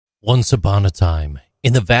Once upon a time,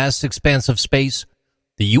 in the vast expanse of space,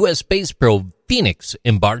 the U.S. space probe Phoenix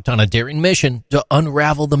embarked on a daring mission to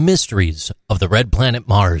unravel the mysteries of the red planet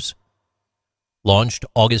Mars. Launched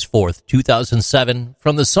August 4th, 2007,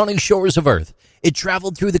 from the sunny shores of Earth, it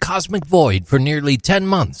traveled through the cosmic void for nearly 10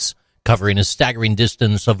 months, covering a staggering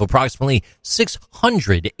distance of approximately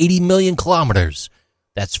 680 million kilometers.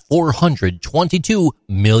 That's 422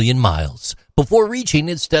 million miles, before reaching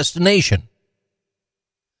its destination.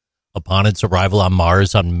 Upon its arrival on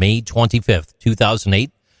Mars on May 25th,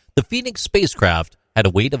 2008, the Phoenix spacecraft had a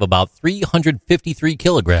weight of about 353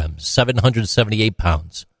 kilograms, 778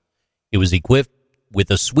 pounds. It was equipped with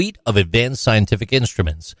a suite of advanced scientific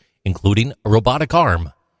instruments, including a robotic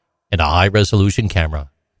arm and a high-resolution camera,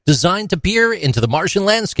 designed to peer into the Martian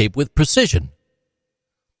landscape with precision.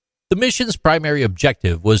 The mission's primary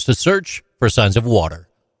objective was to search for signs of water,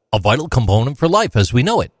 a vital component for life as we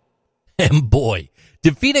know it. And boy,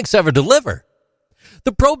 did Phoenix ever deliver!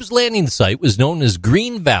 The probe's landing site was known as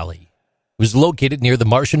Green Valley. It was located near the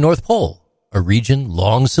Martian North Pole, a region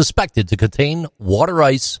long suspected to contain water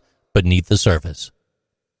ice beneath the surface.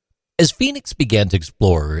 As Phoenix began to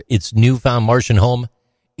explore its newfound Martian home,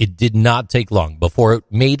 it did not take long before it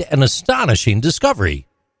made an astonishing discovery.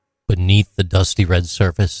 Beneath the dusty red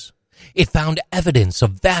surface, it found evidence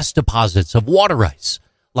of vast deposits of water ice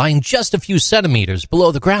lying just a few centimeters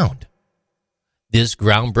below the ground. This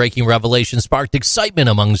groundbreaking revelation sparked excitement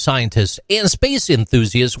among scientists and space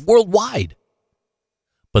enthusiasts worldwide.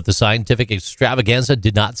 But the scientific extravaganza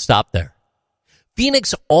did not stop there.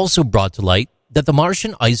 Phoenix also brought to light that the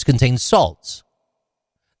Martian ice contained salts.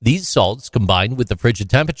 These salts, combined with the frigid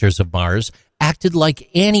temperatures of Mars, acted like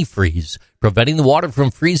antifreeze, preventing the water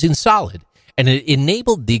from freezing solid, and it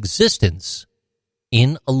enabled the existence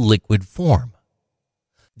in a liquid form.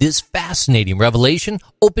 This fascinating revelation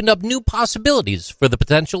opened up new possibilities for the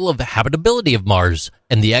potential of habitability of Mars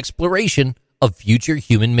and the exploration of future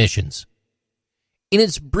human missions. In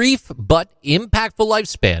its brief but impactful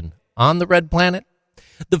lifespan on the red planet,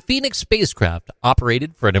 the Phoenix spacecraft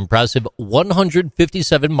operated for an impressive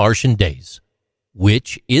 157 Martian days,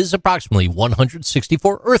 which is approximately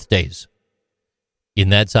 164 Earth days. In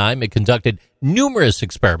that time, it conducted numerous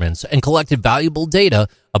experiments and collected valuable data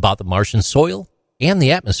about the Martian soil and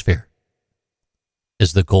the atmosphere.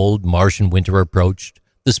 As the cold Martian winter approached,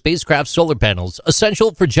 the spacecraft's solar panels,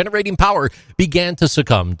 essential for generating power, began to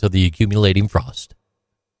succumb to the accumulating frost.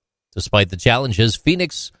 Despite the challenges,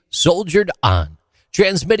 Phoenix soldiered on,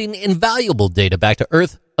 transmitting invaluable data back to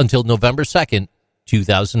Earth until November 2nd,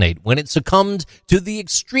 2008, when it succumbed to the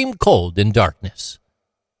extreme cold and darkness,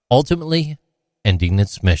 ultimately ending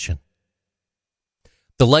its mission.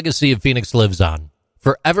 The legacy of Phoenix lives on,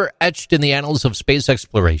 forever etched in the annals of space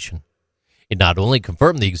exploration. It not only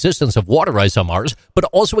confirmed the existence of water ice on Mars, but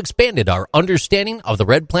also expanded our understanding of the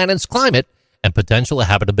red planet's climate and potential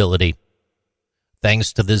habitability.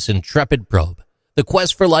 Thanks to this intrepid probe, the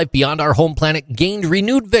quest for life beyond our home planet gained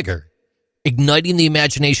renewed vigor, igniting the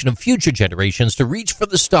imagination of future generations to reach for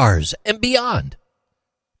the stars and beyond.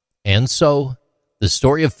 And so, the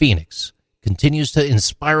story of Phoenix continues to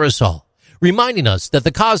inspire us all, reminding us that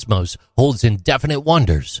the cosmos holds indefinite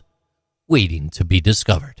wonders waiting to be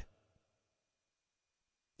discovered.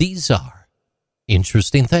 These are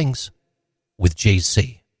Interesting Things with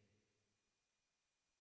JC.